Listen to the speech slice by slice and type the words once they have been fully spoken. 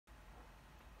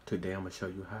Today I'm going to show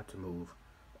you how to move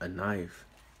a knife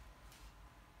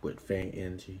with fan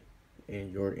energy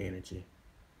and your energy.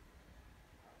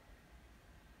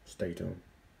 Stay tuned.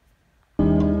 Okay,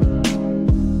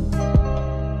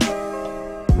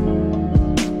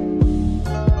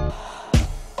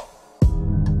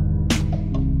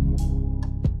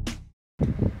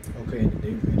 in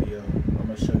today's video, I'm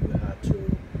going to show you how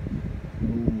to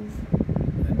move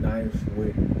a knife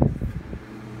with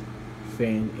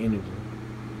fan energy.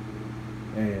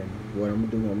 And what I'm going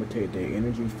to do, I'm going to take the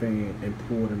energy fan and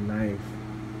pull the knife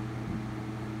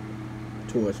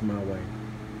towards my way.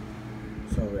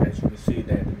 So as you can see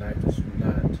that the knife is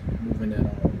not moving at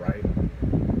all, right?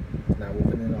 It's not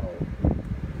moving at all.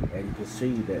 And you can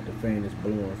see that the fan is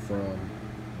blowing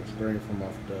straight from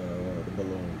off the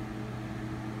balloon.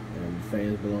 And the fan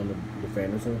is blowing, the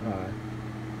fan is so high.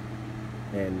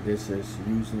 And this is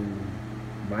using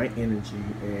my energy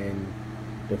and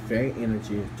the fan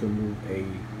energy to move a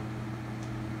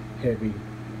heavy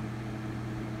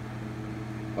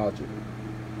object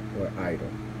or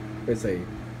item. It's a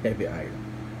heavy item.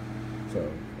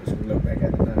 So let's look back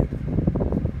at the knife.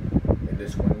 And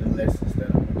this is one of the lessons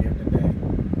that I'm gonna give today.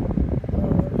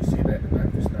 You see that the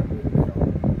knife is not moving at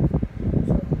all.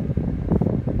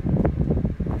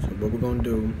 So what we're gonna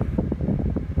do,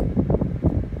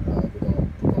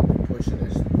 we're gonna be pushing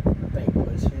this. I think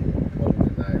pushing and pulling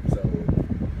the knife. So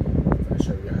I'm gonna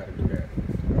show you how to do that.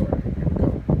 All right, here we go.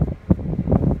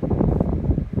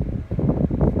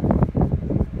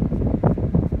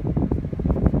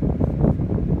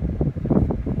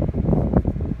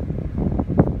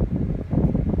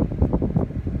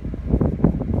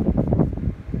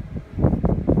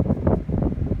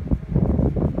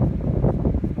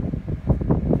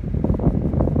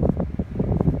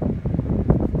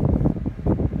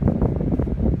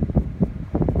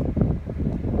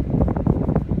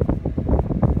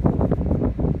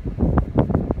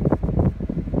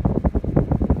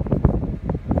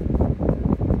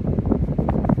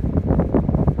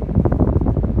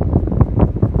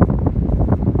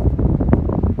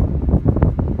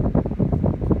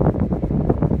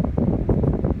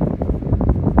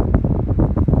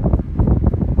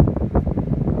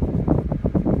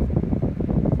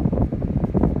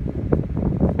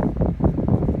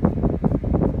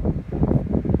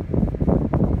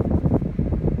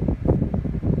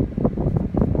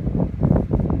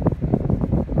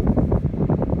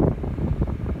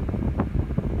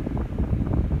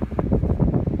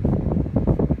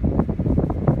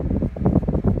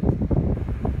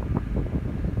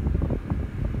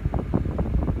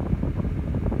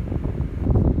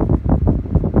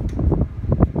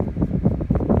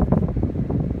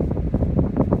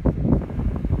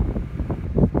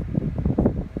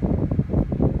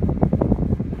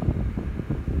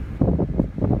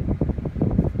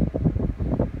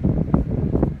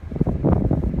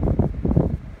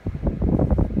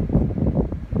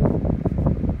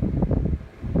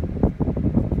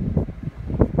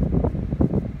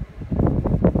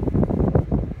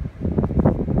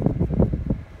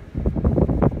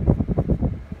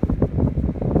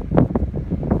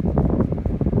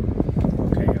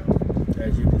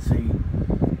 As you can see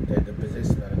that the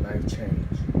position of the knife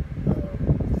changed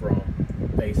from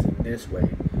facing this way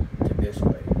to this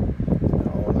way. And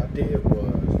all I did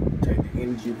was take the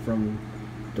energy from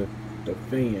the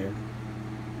fan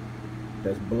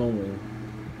that's blowing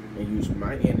and use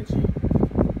my energy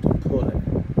to pull it.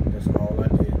 That's all I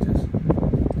did. Just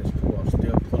pull. I'm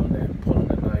still pulling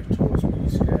the knife towards me. You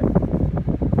see that?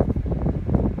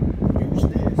 Use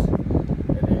this,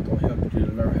 and then gonna help you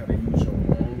to learn how to use your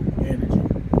own energy.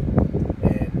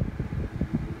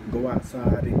 Go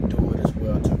outside and do it as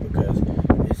well too, because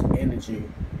it's energy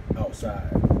outside.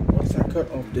 Once I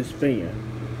cut off this fan,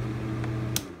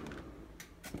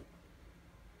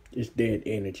 it's dead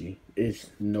energy.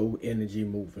 It's no energy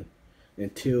moving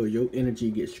until your energy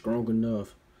gets strong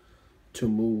enough to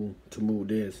move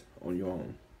this on your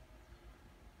own.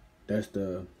 That's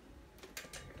the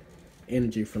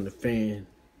energy from the fan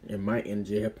and my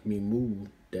energy helping me move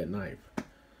that knife.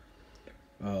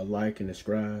 Like and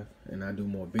subscribe, and I do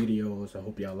more videos. I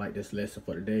hope y'all like this lesson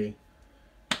for today.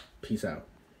 Peace out.